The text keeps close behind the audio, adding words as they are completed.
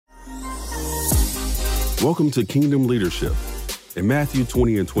Welcome to Kingdom Leadership. In Matthew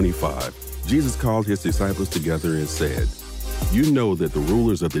 20 and 25, Jesus called his disciples together and said, "You know that the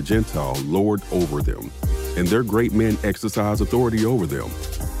rulers of the Gentile lord over them, and their great men exercise authority over them.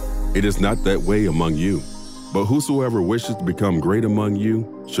 It is not that way among you, but whosoever wishes to become great among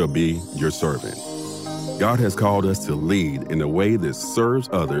you shall be your servant." God has called us to lead in a way that serves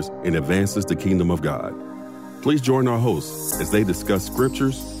others and advances the kingdom of God. Please join our hosts as they discuss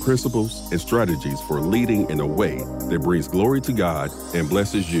scriptures, principles, and strategies for leading in a way that brings glory to God and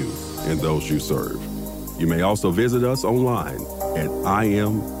blesses you and those you serve. You may also visit us online at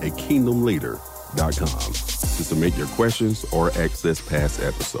IamAKingdomLeader.com to submit your questions or access past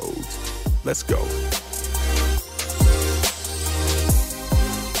episodes. Let's go.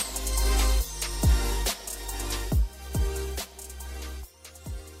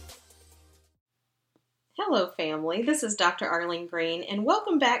 Hello, family. This is Dr. Arlene Green, and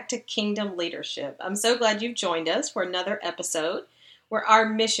welcome back to Kingdom Leadership. I'm so glad you've joined us for another episode where our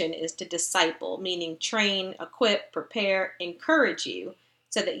mission is to disciple, meaning train, equip, prepare, encourage you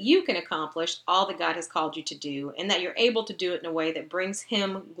so that you can accomplish all that God has called you to do and that you're able to do it in a way that brings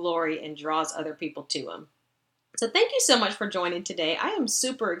Him glory and draws other people to Him. So thank you so much for joining today. I am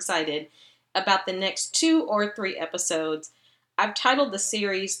super excited about the next 2 or 3 episodes. I've titled the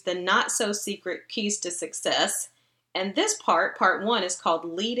series, The Not So Secret Keys to Success, and this part 1, is called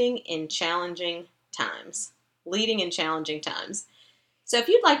Leading in Challenging Times. Leading in Challenging Times. So if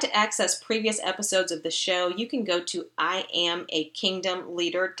you'd like to access previous episodes of the show, you can go to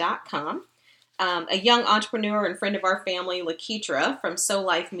IamAKingdomLeader.com. A young entrepreneur and friend of our family, Lakeitra from So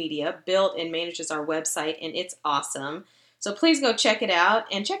Life Media, built and manages our website, and it's awesome. So please go check it out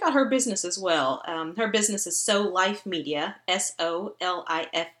and check out her business as well. Her business is So Life Media,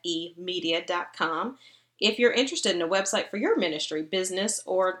 SOLIFE media.com. If you're interested in a website for your ministry, business,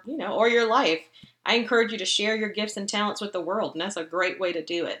 or your life, I encourage you to share your gifts and talents with the world, and that's a great way to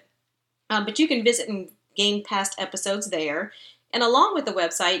do it. But you can visit and gain past episodes there. And along with the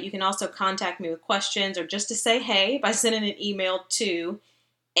website, you can also contact me with questions or just to say hey by sending an email to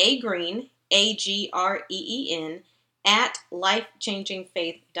agreen, AGREEN, at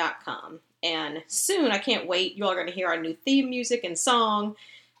lifechangingfaith.com. And soon, I can't wait, you all are going to hear our new theme music and song.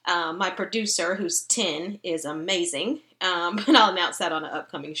 My producer, who's 10, is amazing, and I'll announce that on an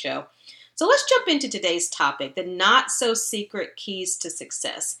upcoming show. So let's jump into today's topic, the not so secret keys to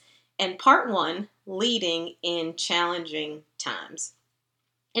success, and part 1, leading in challenging times.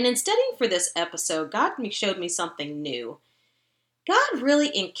 And in studying for this episode, God showed me something new. God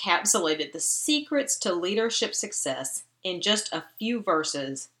really encapsulated the secrets to leadership success in just a few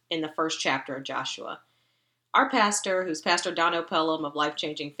verses in the first chapter of Joshua. Our pastor, who's Pastor Don Pelham of Life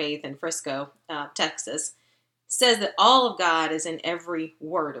Changing Faith in Frisco, Texas, says that all of God is in every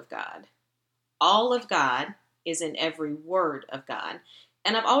word of God. All of God is in every word of God.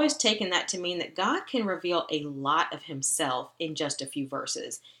 And I've always taken that to mean that God can reveal a lot of Himself in just a few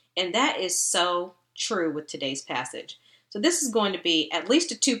verses. And that is so true with today's passage. So this is going to be at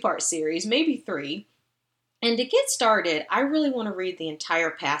least a 2-part series, maybe 3. And to get started, I really want to read the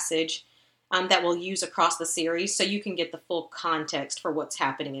entire passage that we'll use across the series so you can get the full context for what's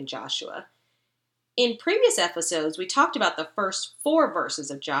happening in Joshua. In previous episodes, we talked about the first 4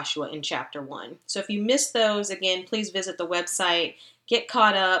 verses of Joshua in chapter 1. So if you missed those, again, please visit the website, get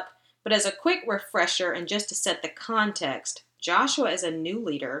caught up. But as a quick refresher and just to set the context, Joshua is a new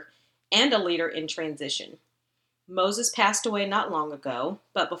leader and a leader in transition. Moses passed away not long ago,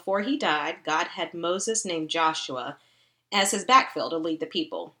 but before he died, God had Moses named Joshua as his backfill to lead the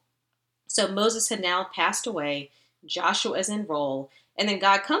people. So Moses had now passed away, Joshua is in role, and then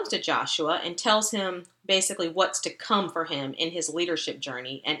God comes to Joshua and tells him basically what's to come for him in his leadership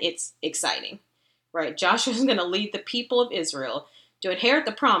journey, and it's exciting, right? Joshua is going to lead the people of Israel to inherit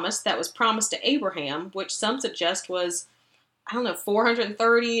the promise that was promised to Abraham, which some suggest was,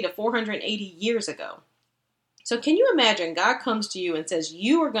 430 to 480 years ago. So can you imagine God comes to you and says,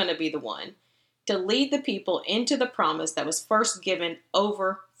 you are going to be the one to lead the people into the promise that was first given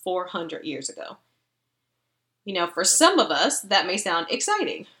over 400 years ago? For some of us, that may sound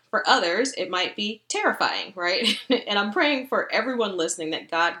exciting. For others, it might be terrifying, right? And I'm praying for everyone listening that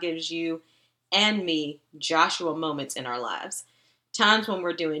God gives you and me Joshua moments in our lives. Times when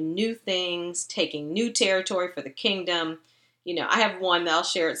we're doing new things, taking new territory for the kingdom. I have one that I'll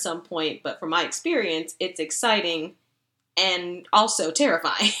share at some point, but from my experience, it's exciting and also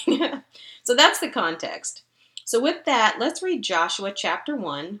terrifying. So that's the context. So with that, let's read Joshua chapter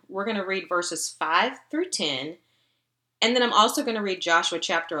 1. We're going to read verses 5 through 10. And then I'm also going to read Joshua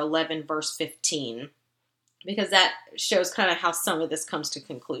chapter 11, verse 15, because that shows kind of how some of this comes to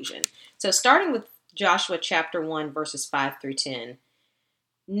conclusion. So starting with Joshua chapter 1, verses 5 through 10.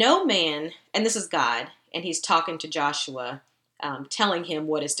 No man, and this is God, and he's talking to Joshua, telling him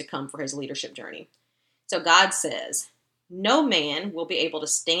what is to come for his leadership journey. So God says, no man will be able to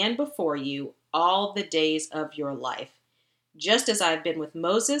stand before you all the days of your life. Just as I have been with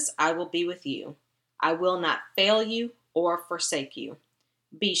Moses, I will be with you. I will not fail you or forsake you.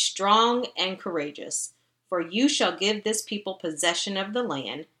 Be strong and courageous, for you shall give this people possession of the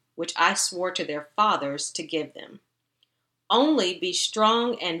land, which I swore to their fathers to give them. Only be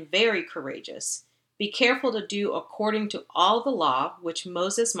strong and very courageous. Be careful to do according to all the law which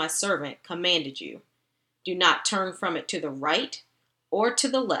Moses my servant commanded you. Do not turn from it to the right or to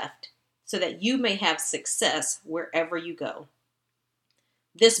the left, so that you may have success wherever you go.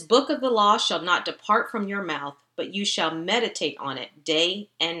 This book of the law shall not depart from your mouth, but you shall meditate on it day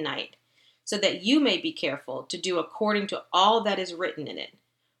and night, so that you may be careful to do according to all that is written in it.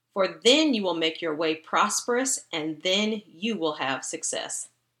 For then you will make your way prosperous, and then you will have success.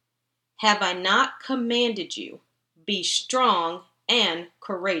 Have I not commanded you? Be strong and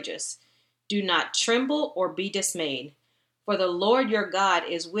courageous. Do not tremble or be dismayed, for the Lord your God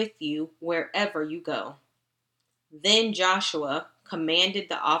is with you wherever you go. Then Joshua commanded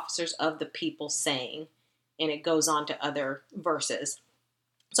the officers of the people, saying, and it goes on to other verses.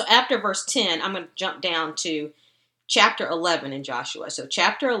 So after verse 10, I'm going to jump down to chapter 11 in Joshua. So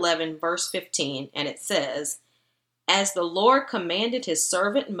chapter 11, verse 15, and it says, as the Lord commanded his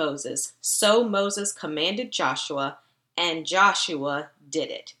servant Moses, so Moses commanded Joshua, and Joshua did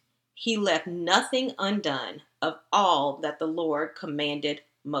it. He left nothing undone of all that the Lord commanded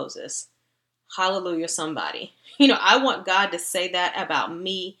Moses. Hallelujah, somebody. I want God to say that about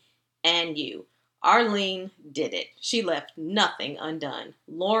me and you. Arlene did it. She left nothing undone.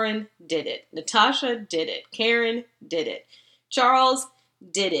 Lauren did it. Natasha did it. Karen did it. Charles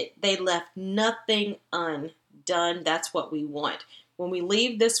did it. They left nothing undone. That's what we want. When we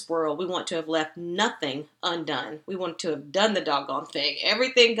leave this world, we want to have left nothing undone. We want to have done the doggone thing.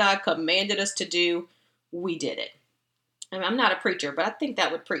 Everything God commanded us to do, we did it. I'm not a preacher, but I think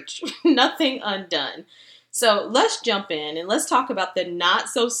that would preach. Nothing undone. So let's jump in and let's talk about the not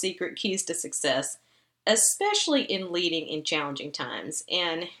so secret keys to success, especially in leading in challenging times.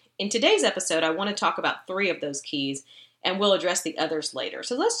 And in today's episode, I want to talk about 3 of those keys, and we'll address the others later.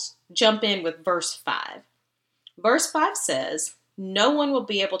 So let's jump in with verse 5. Verse 5 says, no one will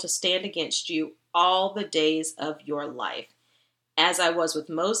be able to stand against you all the days of your life. As I was with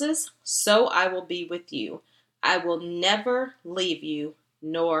Moses, so I will be with you. I will never leave you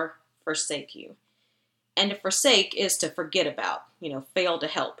nor forsake you. And to forsake is to forget about, fail to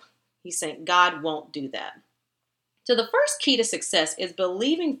help. He's saying God won't do that. So the first key to success is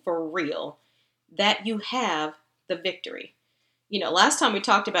believing for real that you have the victory. Last time we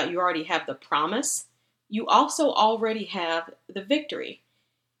talked about you already have the promise. You also already have the victory.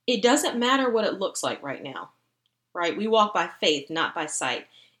 It doesn't matter what it looks like right now, right? We walk by faith, not by sight.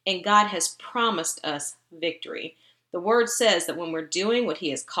 And God has promised us victory. The word says that when we're doing what he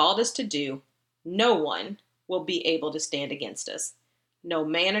has called us to do, no one will be able to stand against us. No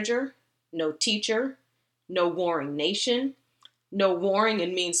manager, no teacher, no warring nation, no warring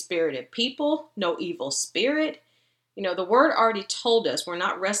and mean-spirited people, no evil spirit. The word already told us we're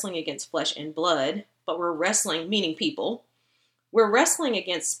not wrestling against flesh and blood, but we're wrestling, meaning people. We're wrestling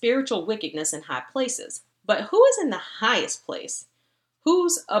against spiritual wickedness in high places. But who is in the highest place?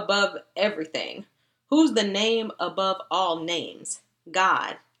 Who's above everything? Who's the name above all names?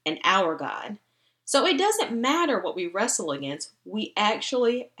 God and our God. So it doesn't matter what we wrestle against. We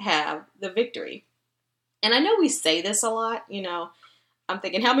actually have the victory. And I know we say this a lot, I'm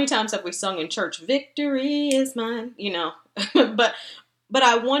thinking, how many times have we sung in church, victory is mine, but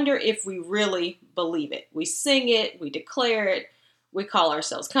I wonder if we really believe it. We sing it, we declare it, we call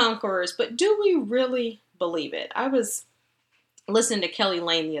ourselves conquerors, but do we really believe it? I was listening to Kelly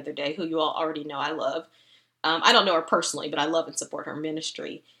Lane the other day, who you all already know I love. I don't know her personally, but I love and support her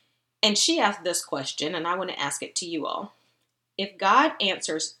ministry. And she asked this question, and I want to ask it to you all. If God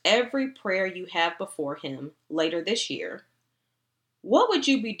answers every prayer you have before him later this year, what would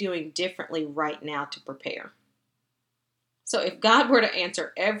you be doing differently right now to prepare? So if God were to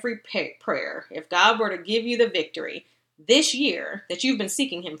answer every prayer, if God were to give you the victory this year that you've been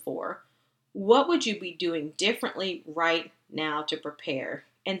seeking him for, what would you be doing differently right now to prepare?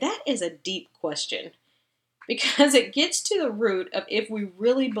 And that is a deep question because it gets to the root of if we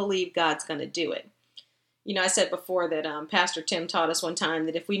really believe God's going to do it. I said before that Pastor Tim taught us one time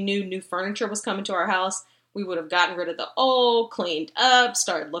that if we knew new furniture was coming to our house, we would have gotten rid of the old, cleaned up,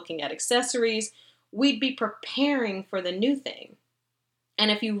 started looking at accessories. We'd be preparing for the new thing. And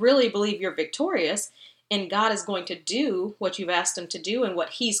if you really believe you're victorious and God is going to do what you've asked him to do and what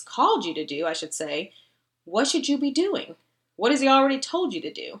he's called you to do, I should say, what should you be doing? What has he already told you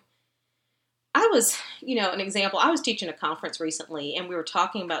to do? I was, an example, I was teaching a conference recently and we were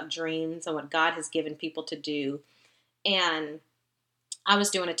talking about dreams and what God has given people to do. And I was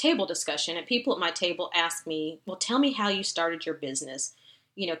doing a table discussion and people at my table asked me, well, tell me how you started your business.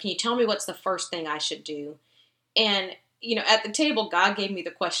 Can you tell me what's the first thing I should do? And, at the table, God gave me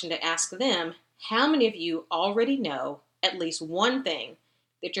the question to ask them, how many of you already know at least one thing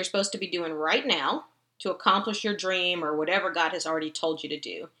that you're supposed to be doing right now to accomplish your dream or whatever God has already told you to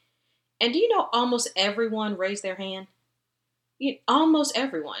do? And do you know almost everyone raised their hand? Almost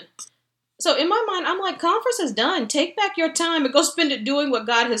everyone. So in my mind, I'm like, conference is done. Take back your time and go spend it doing what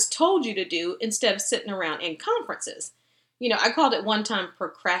God has told you to do instead of sitting around in conferences. I called it one time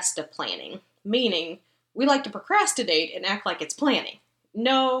procrastinating, meaning we like to procrastinate and act like it's planning.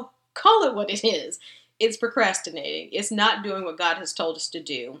 No, call it what it is. It's procrastinating. It's not doing what God has told us to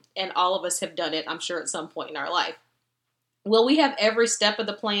do. And all of us have done it, I'm sure, at some point in our life. Will we have every step of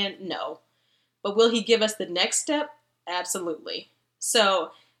the plan? No. But will he give us the next step? Absolutely.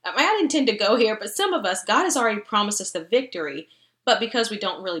 So I didn't intend to go here, but some of us, God has already promised us the victory, but because we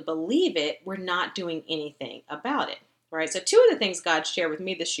don't really believe it, we're not doing anything about it, right? So two of the things God shared with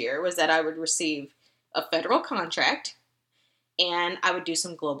me this year was that I would receive a federal contract and I would do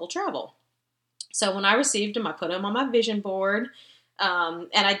some global travel. So when I received them, I put them on my vision board. And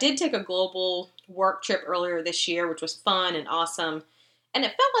I did take a global work trip earlier this year, which was fun and awesome. And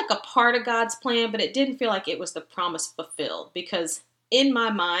it felt like a part of God's plan, but it didn't feel like it was the promise fulfilled because in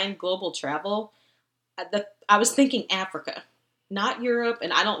my mind, global travel, I was thinking Africa, not Europe.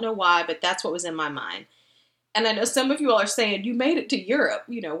 And I don't know why, but that's what was in my mind. And I know some of you all are saying, you made it to Europe.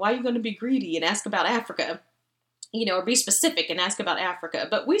 Why are you going to be greedy and ask about Africa? Or be specific and ask about Africa.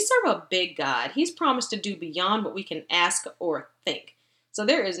 But we serve a big God. He's promised to do beyond what we can ask or think. So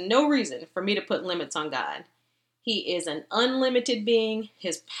there is no reason for me to put limits on God. He is an unlimited being.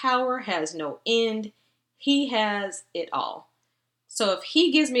 His power has no end. He has it all. So if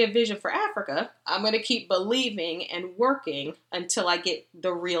he gives me a vision for Africa, I'm going to keep believing and working until I get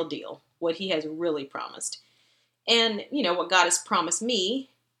the real deal, what he has really promised. And, what God has promised me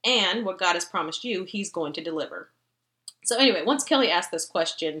and what God has promised you, he's going to deliver. So anyway, once Kelly asked this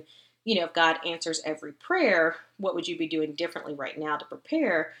question, if God answers every prayer, what would you be doing differently right now to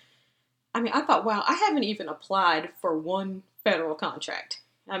prepare? I thought, wow, I haven't even applied for one federal contract.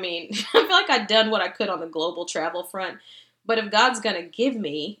 I feel like I've done what I could on the global travel front. But if God's going to give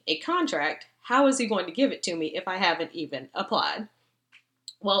me a contract, how is he going to give it to me if I haven't even applied?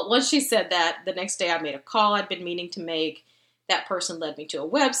 Well, once she said that, the next day I made a call I'd been meaning to make. That person led me to a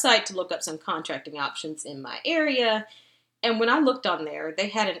website to look up some contracting options in my area. And when I looked on there, they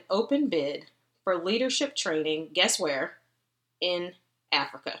had an open bid for leadership training, guess where? In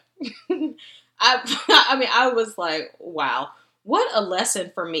Africa. I was like, wow, what a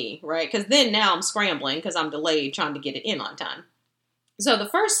lesson for me, right? Because then now I'm scrambling because I'm delayed trying to get it in on time. So the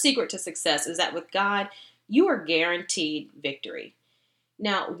first secret to success is that with God, you are guaranteed victory.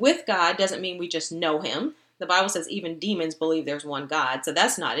 Now, with God doesn't mean we just know him. The Bible says even demons believe there's one God, so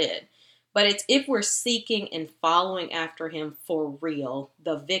that's not it. But it's if we're seeking and following after him for real,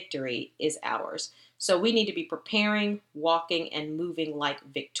 the victory is ours. So we need to be preparing, walking, and moving like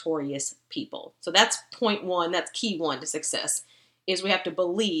victorious people. So that's point one, that's key one to success, is we have to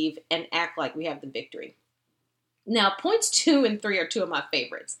believe and act like we have the victory. Now, points 2 and 3 are two of my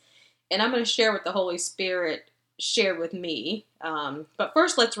favorites. And I'm going to share what the Holy Spirit shared with me. But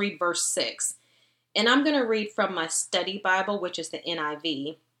first, let's read verse 6. And I'm going to read from my study Bible, which is the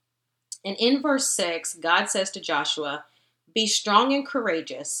NIV. And in verse 6, God says to Joshua, "Be strong and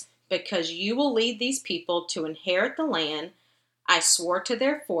courageous, because you will lead these people to inherit the land I swore to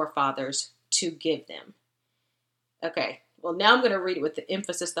their forefathers to give them." Okay, well, now I'm going to read it with the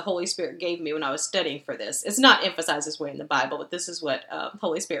emphasis the Holy Spirit gave me when I was studying for this. It's not emphasized this way in the Bible, but this is what the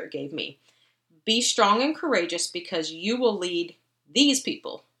Holy Spirit gave me. Be strong and courageous, because you will lead these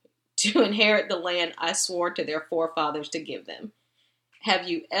people to inherit the land I swore to their forefathers to give them. Have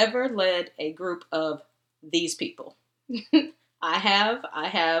you ever led a group of these people? I have.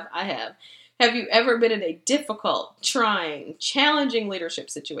 Have you ever been in a difficult, trying, challenging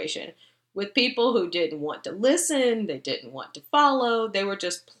leadership situation with people who didn't want to listen, they didn't want to follow, they were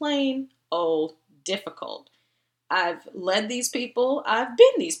just plain old difficult? I've led these people, I've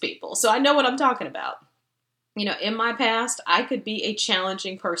been these people, so I know what I'm talking about. In my past, I could be a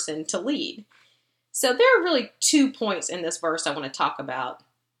challenging person to lead. So there are really 2 points in this verse I want to talk about.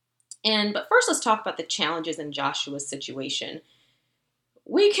 But first, let's talk about the challenges in Joshua's situation.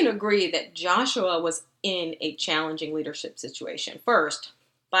 We can agree that Joshua was in a challenging leadership situation. First,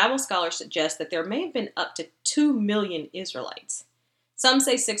 Bible scholars suggest that there may have been up to 2 million Israelites. Some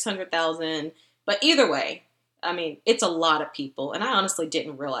say 600,000, but either way, I mean, it's a lot of people, and I honestly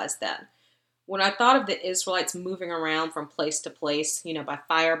didn't realize that. When I thought of the Israelites moving around from place to place, by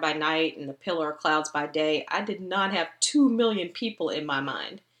fire by night and the pillar of clouds by day, I did not have 2 million people in my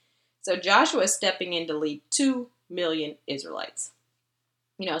mind. So Joshua is stepping in to lead 2 million Israelites.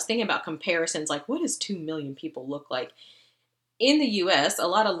 I was thinking about comparisons, like what does 2 million people look like? In the U.S., a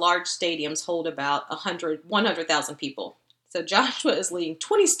lot of large stadiums hold about 100,000 people. So Joshua is leading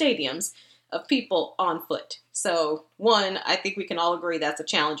 20 stadiums of people on foot. So one, I think we can all agree that's a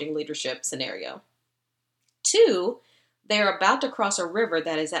challenging leadership scenario. Two, they're about to cross a river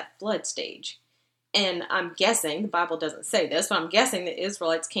that is at flood stage. And I'm guessing, the Bible doesn't say this, but I'm guessing the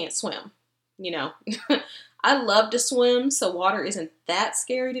Israelites can't swim. I love to swim, so water isn't that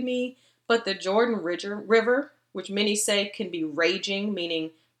scary to me. But the Jordan River, which many say can be raging,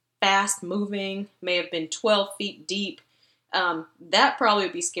 meaning fast moving, may have been 12 feet deep, that probably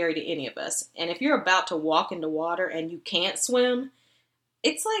would be scary to any of us. And if you're about to walk into water and you can't swim,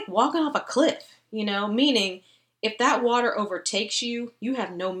 it's like walking off a cliff, meaning if that water overtakes you, you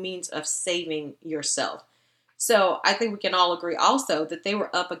have no means of saving yourself. So I think we can all agree also that they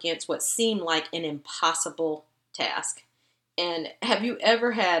were up against what seemed like an impossible task. And have you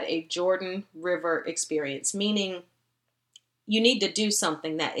ever had a Jordan River experience? Meaning you need to do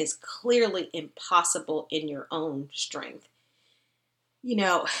something that is clearly impossible in your own strength.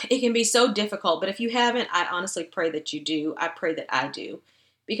 It can be so difficult, but if you haven't, I honestly pray that you do. I pray that I do.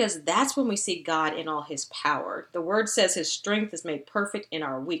 Because that's when we see God in all his power. The word says his strength is made perfect in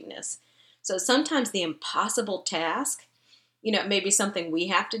our weakness. So sometimes the impossible task, it may be something we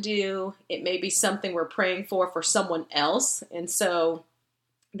have to do. It may be something we're praying for someone else. And so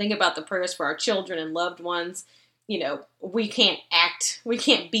think about the prayers for our children and loved ones. We can't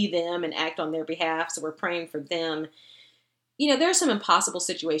be them and act on their behalf. So we're praying for them. There are some impossible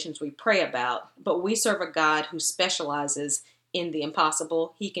situations we pray about, but we serve a God who specializes in the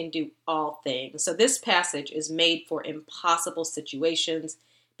impossible. He can do all things. So this passage is made for impossible situations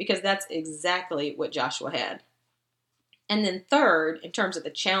because that's exactly what Joshua had. And then third, in terms of the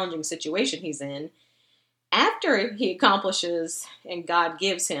challenging situation he's in, after he accomplishes and God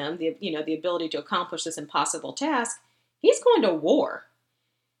gives him the ability to accomplish this impossible task, he's going to war.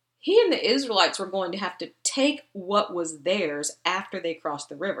 He and the Israelites were going to have to take what was theirs after they crossed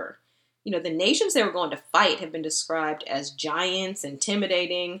the river. The nations they were going to fight have been described as giants,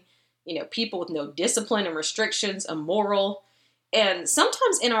 intimidating, people with no discipline and restrictions, immoral. And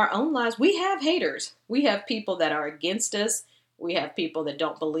sometimes in our own lives, we have haters. We have people that are against us. We have people that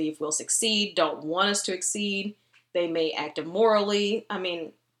don't believe we'll succeed, don't want us to succeed. They may act immorally.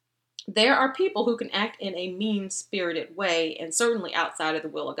 There are people who can act in a mean-spirited way and certainly outside of the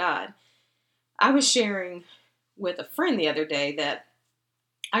will of God. I was sharing with a friend the other day that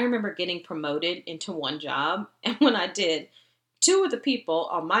I remember getting promoted into one job, and when I did, two of the people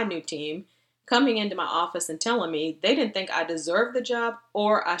on my new team coming into my office and telling me they didn't think I deserved the job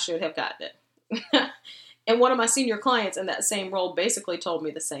or I should have gotten it. And one of my senior clients in that same role basically told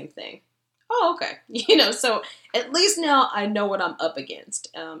me the same thing. Oh, okay. So at least now I know what I'm up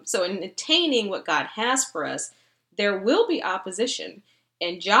against. So in attaining what God has for us, there will be opposition.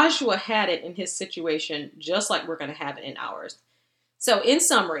 And Joshua had it in his situation just like we're going to have it in ours. So in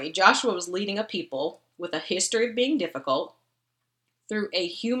summary, Joshua was leading a people with a history of being difficult through a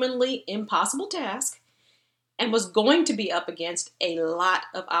humanly impossible task and was going to be up against a lot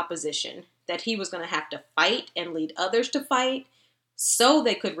of opposition that he was going to have to fight and lead others to fight so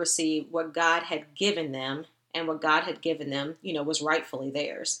they could receive what God had given them, and what God had given them, was rightfully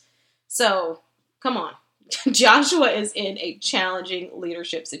theirs. So come on. Joshua is in a challenging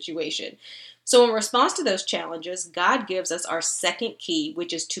leadership situation. So in response to those challenges, God gives us our second key,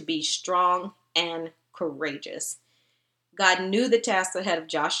 which is to be strong and courageous. God knew the task ahead of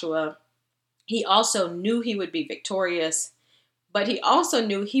Joshua. He also knew he would be victorious, but he also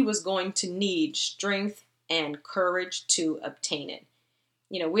knew he was going to need strength and courage to obtain it.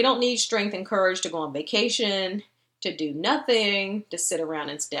 We don't need strength and courage to go on vacation, to do nothing, to sit around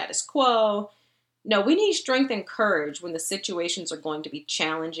in status quo. No, we need strength and courage when the situations are going to be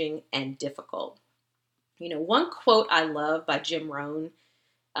challenging and difficult. One quote I love by Jim Rohn,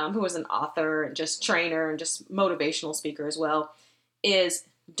 who was an author and just trainer and just motivational speaker as well, is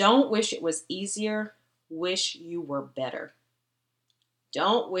don't wish it was easier, wish you were better.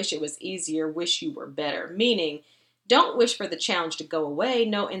 Don't wish it was easier, wish you were better. Meaning, don't wish for the challenge to go away.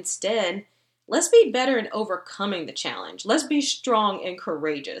 No, instead, let's be better in overcoming the challenge. Let's be strong and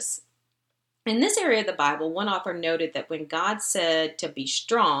courageous. In this area of the Bible, one author noted that when God said to be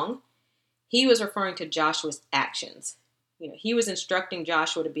strong, he was referring to Joshua's actions. He was instructing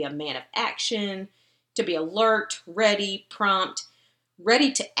Joshua to be a man of action, to be alert, ready, prompt,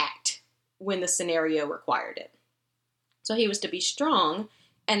 ready to act when the scenario required it. So he was to be strong,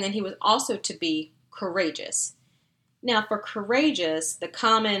 and then he was also to be courageous. Now, for courageous, the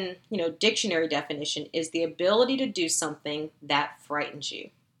common, dictionary definition is the ability to do something that frightens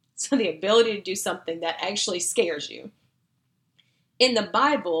you. So the ability to do something that actually scares you. In the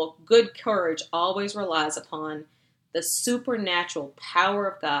Bible, good courage always relies upon the supernatural power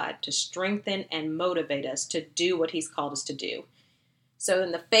of God to strengthen and motivate us to do what he's called us to do. So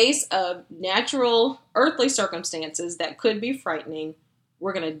in the face of natural earthly circumstances that could be frightening,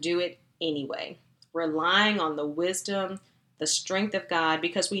 we're going to do it anyway, relying on the wisdom, the strength of God,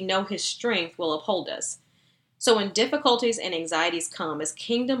 because we know his strength will uphold us. So when difficulties and anxieties come as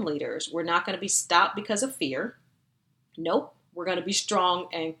kingdom leaders, we're not going to be stopped because of fear. Nope, we're going to be strong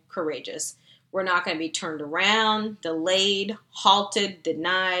and courageous. We're not going to be turned around, delayed, halted,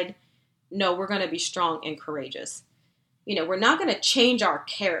 denied. No, we're going to be strong and courageous. We're not going to change our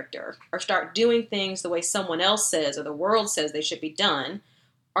character or start doing things the way someone else says or the world says they should be done,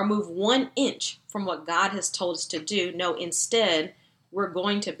 or move 1 inch from what God has told us to do. No, instead, we're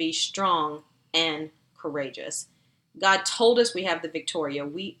going to be strong and courageous. God told us we have the victory.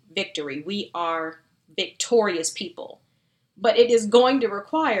 We are victorious people. But it is going to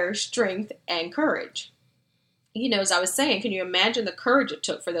require strength and courage. As I was saying, can you imagine the courage it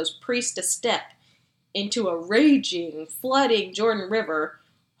took for those priests to step into a raging, flooding Jordan River,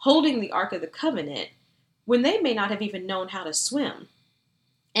 holding the Ark of the Covenant, when they may not have even known how to swim?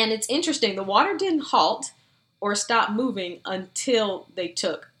 And it's interesting, the water didn't halt or stop moving until they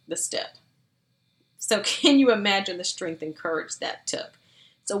took the step. So can you imagine the strength and courage that took?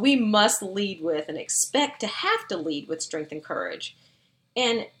 So we must lead with and expect to have to lead with strength and courage.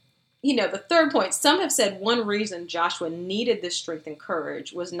 And, the third point, some have said one reason Joshua needed this strength and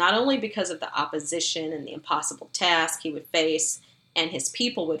courage was not only because of the opposition and the impossible task he would face and his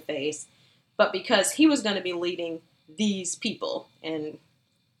people would face, but because he was going to be leading these people. And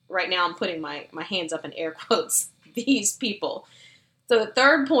right now I'm putting my hands up in air quotes, these people. So the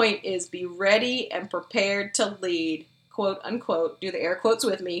third point is be ready and prepared to lead, quote unquote, do the air quotes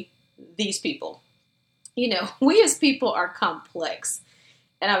with me, these people. We as people are complex.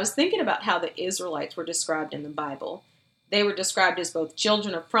 And I was thinking about how the Israelites were described in the Bible. They were described as both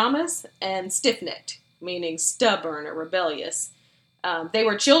children of promise and stiff-necked, meaning stubborn or rebellious. They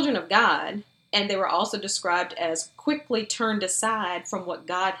were children of God, and they were also described as quickly turned aside from what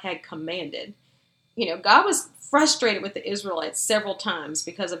God had commanded. God was frustrated with the Israelites several times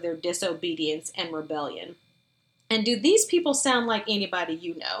because of their disobedience and rebellion. And do these people sound like anybody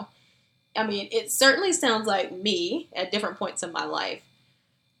you know? I mean, it certainly sounds like me at different points in my life.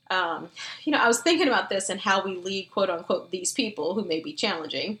 I was thinking about this and how we lead, quote unquote, these people who may be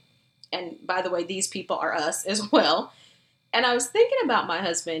challenging. And by the way, these people are us as well. And I was thinking about my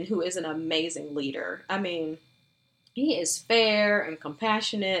husband, who is an amazing leader. I mean, he is fair and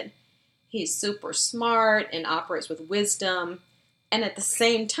compassionate. He's super smart and operates with wisdom. And at the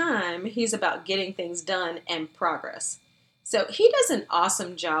same time, he's about getting things done and progress. So he does an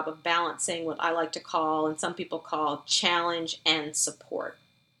awesome job of balancing what I like to call, and some people call, challenge and support.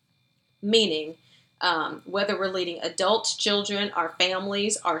 Meaning, whether we're leading adults, children, our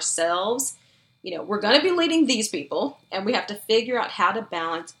families, ourselves, we're going to be leading these people, and we have to figure out how to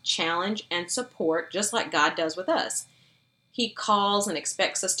balance challenge and support just like God does with us. He calls and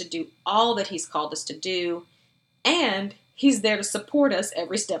expects us to do all that he's called us to do, and he's there to support us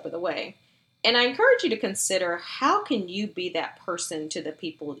every step of the way. And I encourage you to consider, how can you be that person to the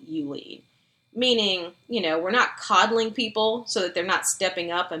people you lead? Meaning, we're not coddling people so that they're not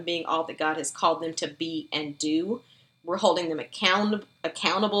stepping up and being all that God has called them to be and do. We're holding them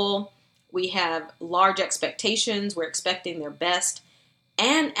accountable. We have large expectations. We're expecting their best.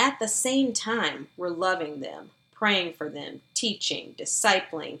 And at the same time, we're loving them, praying for them, teaching,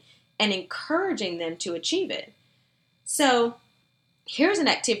 discipling, and encouraging them to achieve it. So here's an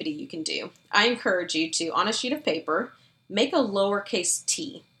activity you can do. I encourage you to, on a sheet of paper, make a lowercase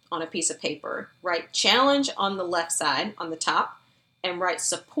t on a piece of paper. Write challenge on the left side, on the top, and write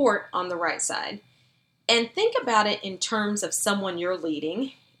support on the right side. And think about it in terms of someone you're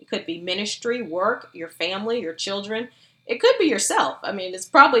leading. It could be ministry, work, your family, your children. It could be yourself. I mean, it's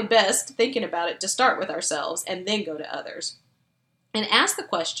probably best, thinking about it, to start with ourselves and then go to others. And ask the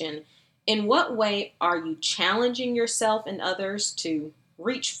question, in what way are you challenging yourself and others to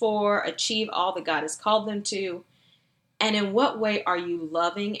reach for, achieve all that God has called them to? And in what way are you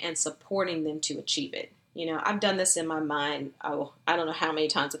loving and supporting them to achieve it? I've done this in my mind, I don't know how many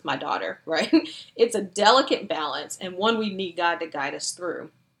times with my daughter, right? It's a delicate balance and one we need God to guide us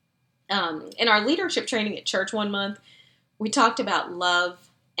through. In our leadership training at church one month, we talked about love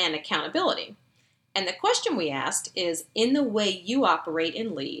and accountability. And the question we asked is, in the way you operate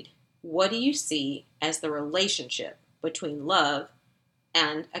and lead, what do you see as the relationship between love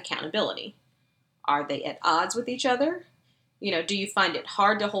and accountability? Are they at odds with each other? Do you find it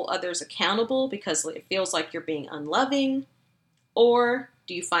hard to hold others accountable because it feels like you're being unloving? Or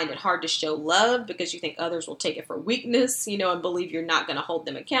do you find it hard to show love because you think others will take it for weakness, and believe you're not going to hold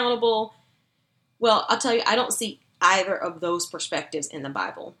them accountable? Well, I'll tell you, I don't see either of those perspectives in the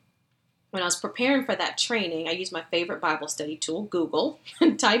Bible. When I was preparing for that training, I used my favorite Bible study tool, Google,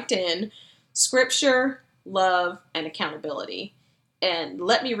 and typed in scripture, love, and accountability. And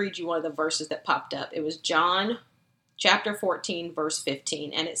let me read you one of the verses that popped up. It was John chapter 14, verse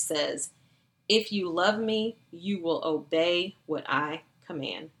 15, and it says, "If you love me, you will obey what I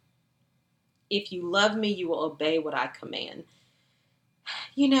command." If you love me, you will obey what I command.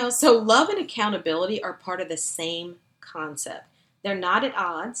 So love and accountability are part of the same concept. They're not at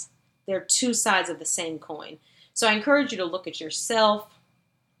odds. They're two sides of the same coin. So I encourage you to look at yourself,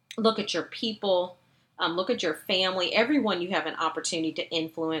 look at your people, look at your family, everyone you have an opportunity to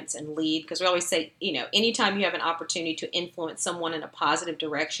influence and lead. Because we always say, anytime you have an opportunity to influence someone in a positive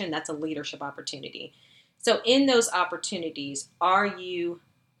direction, that's a leadership opportunity. So in those opportunities, are you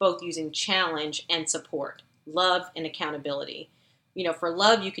both using challenge and support, love and accountability? For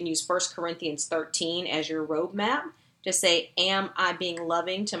love, you can use 1 Corinthians 13 as your roadmap to say, am I being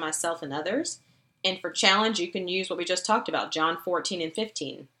loving to myself and others? And for challenge, you can use what we just talked about, John 14 and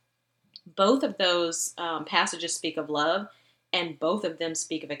 15. Both of those passages speak of love, and both of them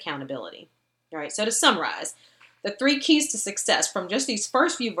speak of accountability. All right, so to summarize, the 3 keys to success from just these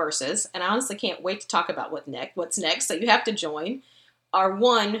first few verses, and I honestly can't wait to talk about what's next, so you have to join, are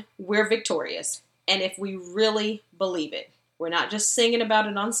 1, we're victorious. And if we really believe it, we're not just singing about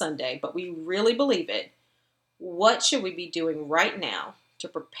it on Sunday, but we really believe it, what should we be doing right now to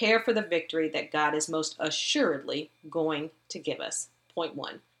prepare for the victory that God is most assuredly going to give us? Point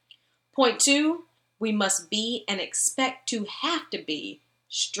 1. Point 2, we must be and expect to have to be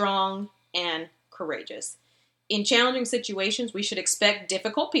strong and courageous. In challenging situations, we should expect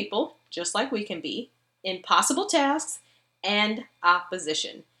difficult people, just like we can be, impossible tasks, and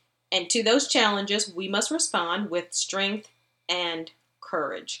opposition. And to those challenges, we must respond with strength and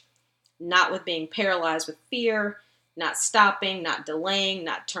courage, not with being paralyzed with fear, not stopping, not delaying,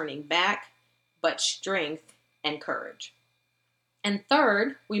 not turning back, but strength and courage. And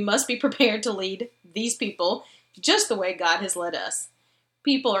third, we must be prepared to lead these people just the way God has led us.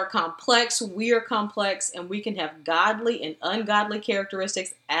 People are complex, we are complex, and we can have godly and ungodly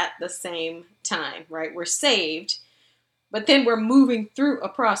characteristics at the same time, right? We're saved, but then we're moving through a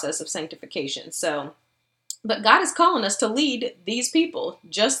process of sanctification. But God is calling us to lead these people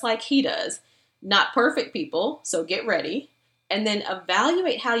just like He does. Not perfect people, so get ready. And then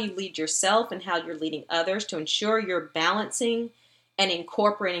evaluate how you lead yourself and how you're leading others to ensure you're balancing and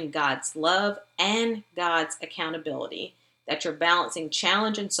incorporating God's love and God's accountability, that you're balancing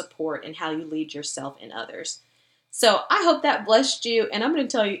challenge and support in how you lead yourself and others. So I hope that blessed you, and I'm going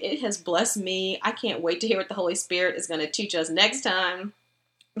to tell you, it has blessed me. I can't wait to hear what the Holy Spirit is going to teach us next time.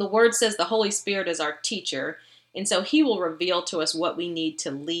 The Word says the Holy Spirit is our teacher, and so He will reveal to us what we need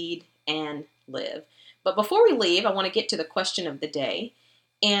to lead and live. But before we leave, I want to get to the question of the day.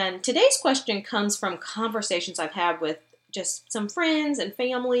 And today's question comes from conversations I've had with just some friends and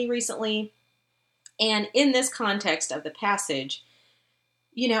family recently. And in this context of the passage,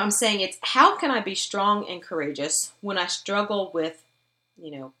 I'm saying it's, how can I be strong and courageous when I struggle with,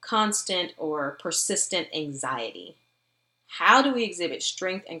 constant or persistent anxiety? How do we exhibit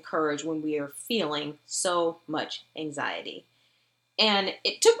strength and courage when we are feeling so much anxiety? And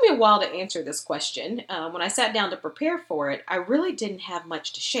it took me a while to answer this question. When I sat down to prepare for it, I really didn't have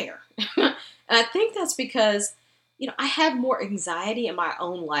much to share. And I think that's because, I had more anxiety in my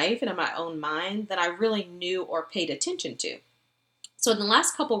own life and in my own mind than I really knew or paid attention to. So in the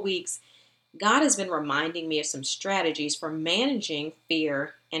last couple of weeks, God has been reminding me of some strategies for managing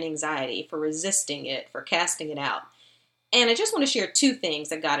fear and anxiety, for resisting it, for casting it out. And I just want to share 2 things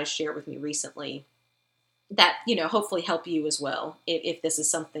that God has shared with me recently that, hopefully help you as well, if this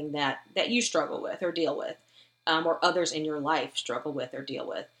is something that you struggle with or deal with, or others in your life struggle with or deal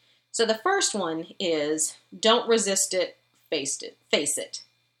with. So the first one is, don't resist it, face it.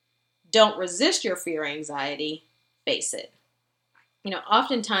 Don't resist your fear or anxiety, face it.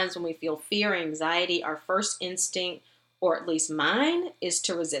 Oftentimes when we feel fear and anxiety, our first instinct, or at least mine, is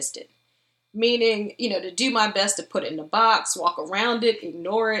to resist it. Meaning, to do my best to put it in a box, walk around it,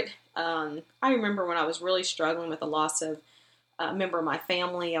 ignore it. I remember when I was really struggling with the loss of a member of my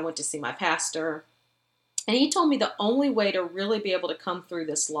family, I went to see my pastor, and he told me the only way to really be able to come through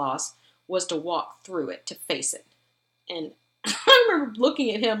this loss was to walk through it, to face it. And I remember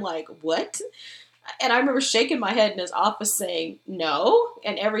looking at him like, what? And I remember shaking my head in his office saying, no.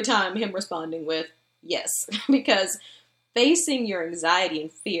 And every time him responding with, yes. Because facing your anxiety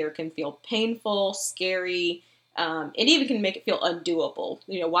and fear can feel painful, scary. It even can make it feel undoable.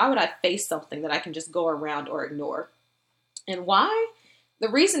 Why would I face something that I can just go around or ignore? And why? The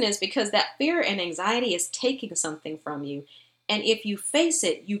reason is because that fear and anxiety is taking something from you. And if you face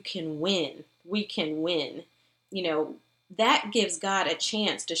it, you can win. We can win. That gives God a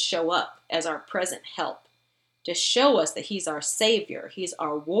chance to show up as our present help, to show us that he's our savior, he's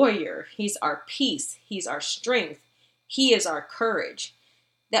our warrior, he's our peace, he's our strength, he is our courage,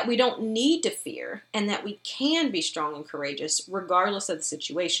 that we don't need to fear, and that we can be strong and courageous regardless of the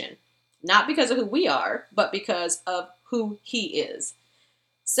situation. Not because of who we are, but because of who he is.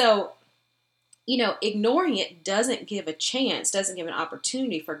 So, ignoring it doesn't give a chance, doesn't give an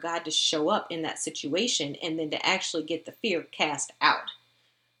opportunity for God to show up in that situation and then to actually get the fear cast out.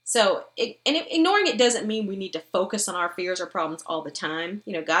 So, ignoring it doesn't mean we need to focus on our fears or problems all the time.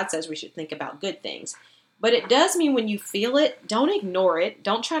 God says we should think about good things. But it does mean when you feel it, don't ignore it.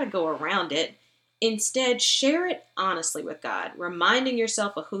 Don't try to go around it. Instead, share it honestly with God, reminding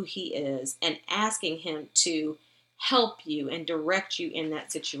yourself of who he is and asking him to help you and direct you in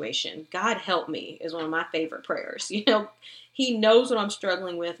that situation. God help me is one of my favorite prayers. He knows what I'm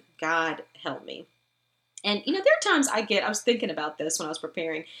struggling with. God help me. And, there are times I was thinking about this when I was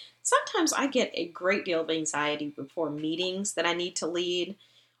preparing. Sometimes I get a great deal of anxiety before meetings that I need to lead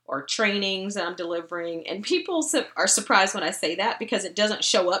or trainings that I'm delivering. And people are surprised when I say that because it doesn't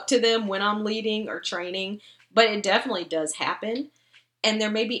show up to them when I'm leading or training, but it definitely does happen. And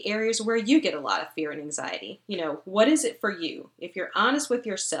there may be areas where you get a lot of fear and anxiety. What is it for you? If you're honest with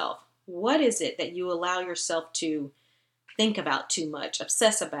yourself, what is it that you allow yourself to think about too much,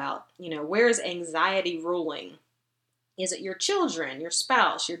 obsess about? Where is anxiety ruling? Is it your children, your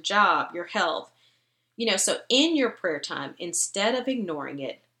spouse, your job, your health? So in your prayer time, instead of ignoring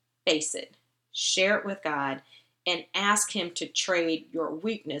it, face it, share it with God, and ask him to trade your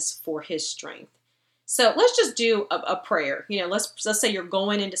weakness for his strength. So let's just do a prayer. Let's say you're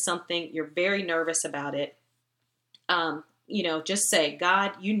going into something, you're very nervous about it. Just say,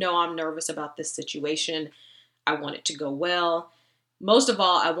 God, I'm nervous about this situation. I want it to go well. Most of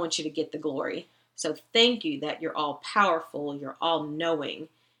all, I want you to get the glory. So thank you that you're all powerful, you're all knowing,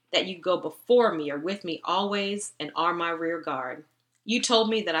 that you go before me or with me always and are my rear guard. You told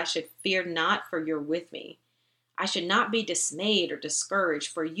me that I should fear not, for you're with me. I should not be dismayed or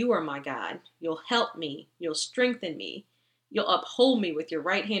discouraged, for you are my God. You'll help me. You'll strengthen me. You'll uphold me with your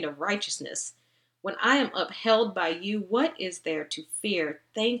right hand of righteousness. When I am upheld by you, what is there to fear?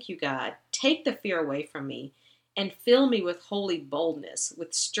 Thank you, God. Take the fear away from me and fill me with holy boldness,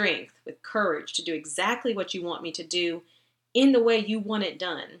 with strength, with courage to do exactly what you want me to do in the way you want it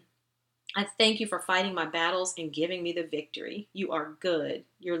done. I thank you for fighting my battles and giving me the victory. You are good.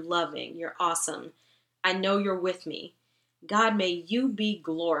 You're loving. You're awesome. I know you're with me. God, may you be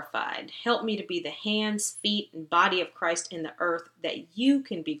glorified. Help me to be the hands, feet, and body of Christ in the earth, that you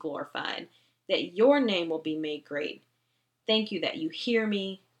can be glorified, that your name will be made great. Thank you that you hear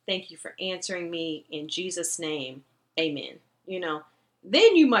me. Thank you for answering me. In Jesus' name, amen.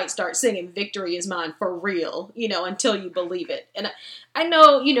 Then you might start singing Victory is Mine for real, until you believe it. And I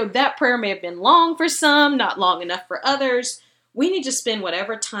know, that prayer may have been long for some, not long enough for others. We need to spend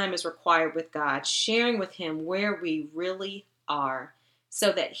whatever time is required with God, sharing with him where we really are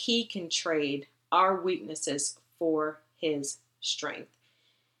so that he can trade our weaknesses for his strength.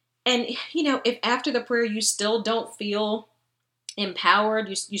 And, if after the prayer you still don't feel empowered,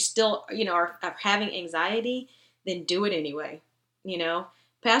 you still, are having anxiety, then do it anyway.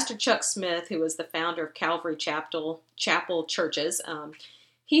 Pastor Chuck Smith, who was the founder of Calvary Chapel churches,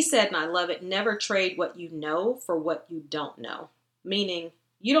 he said, and I love it, never trade what you know for what you don't know. Meaning,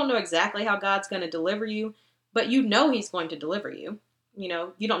 you don't know exactly how God's going to deliver you, but he's going to deliver you. You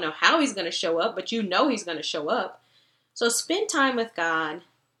don't know how he's going to show up, but he's going to show up. So spend time with God.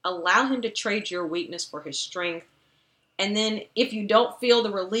 Allow him to trade your weakness for his strength. And then if you don't feel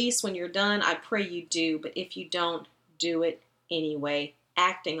the release when you're done, I pray you do. But if you don't, do it anyway,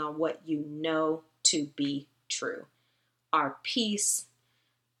 acting on what you know to be true. Our peace,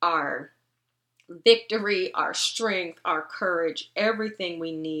 our victory, our strength, our courage, everything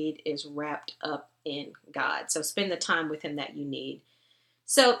we need is wrapped up in God. So spend the time with him that you need.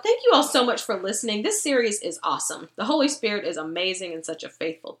 So thank you all so much for listening. This series is awesome. The Holy Spirit is amazing and such a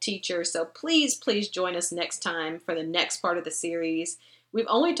faithful teacher. So please join us next time for the next part of the series. We've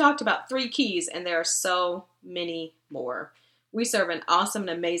only talked about 3 keys, and there are so many more. We serve an awesome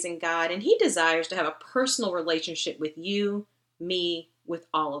and amazing God, and he desires to have a personal relationship with you, me, with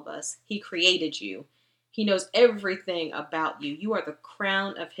all of us. He created you. He knows everything about you. You are the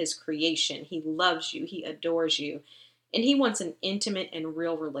crown of his creation. He loves you. He adores you. And he wants an intimate and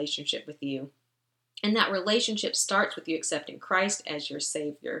real relationship with you. And that relationship starts with you accepting Christ as your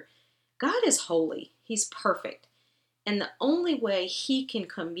Savior. God is holy. He's perfect. And the only way he can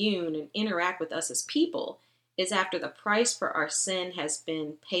commune and interact with us as people is after the price for our sin has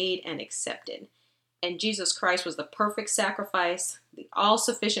been paid and accepted. And Jesus Christ was the perfect sacrifice, the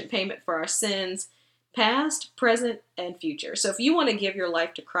all-sufficient payment for our sins, past, present, and future. So if you want to give your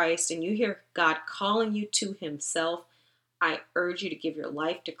life to Christ and you hear God calling you to himself, I urge you to give your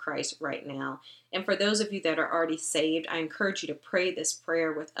life to Christ right now. And for those of you that are already saved, I encourage you to pray this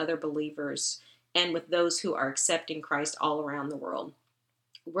prayer with other believers and with those who are accepting Christ all around the world.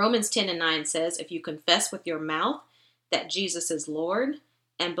 Romans 10:9 says, if you confess with your mouth that Jesus is Lord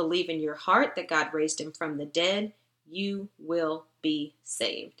and believe in your heart that God raised him from the dead, you will be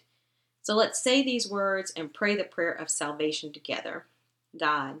saved. So let's say these words and pray the prayer of salvation together.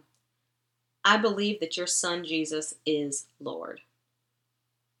 God, I believe that your son Jesus is Lord.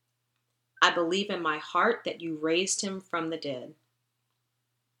 I believe in my heart that you raised him from the dead.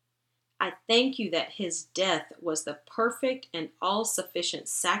 I thank you that his death was the perfect and all-sufficient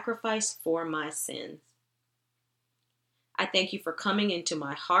sacrifice for my sins. I thank you for coming into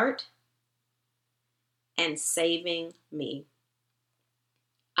my heart and saving me.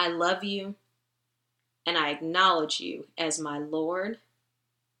 I love you and I acknowledge you as my Lord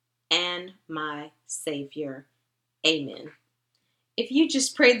and my Savior. Amen. If you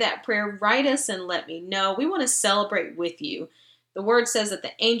just prayed that prayer, write us and let me know. We want to celebrate with you. The word says that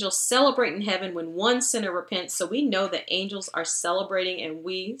the angels celebrate in heaven when one sinner repents, so we know that angels are celebrating and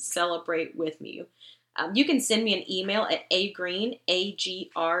we celebrate with you. You can send me an email at agreen,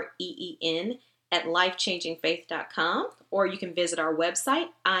 AGREEN, at lifechangingfaith.com, or you can visit our website,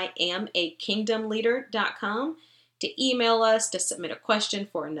 IamAKingdomLeader.com, to email us, to submit a question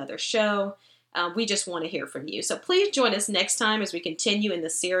for another show. We just want to hear from you. So please join us next time as we continue in the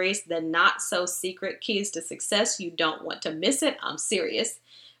series, The Not So Secret Keys to Success. You don't want to miss it. I'm serious.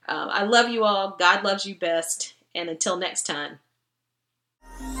 I love you all. God loves you best. And until next time.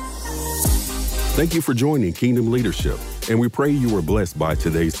 Thank you for joining Kingdom Leadership, and we pray you were blessed by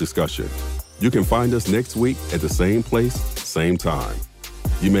today's discussion. You can find us next week at the same place, same time.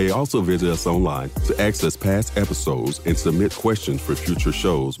 You may also visit us online to access past episodes and submit questions for future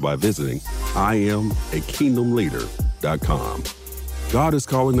shows by visiting IamAKingdomLeader.com. God is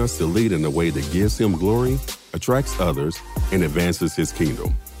calling us to lead in a way that gives him glory, attracts others, and advances his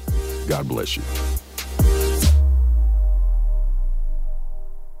kingdom. God bless you.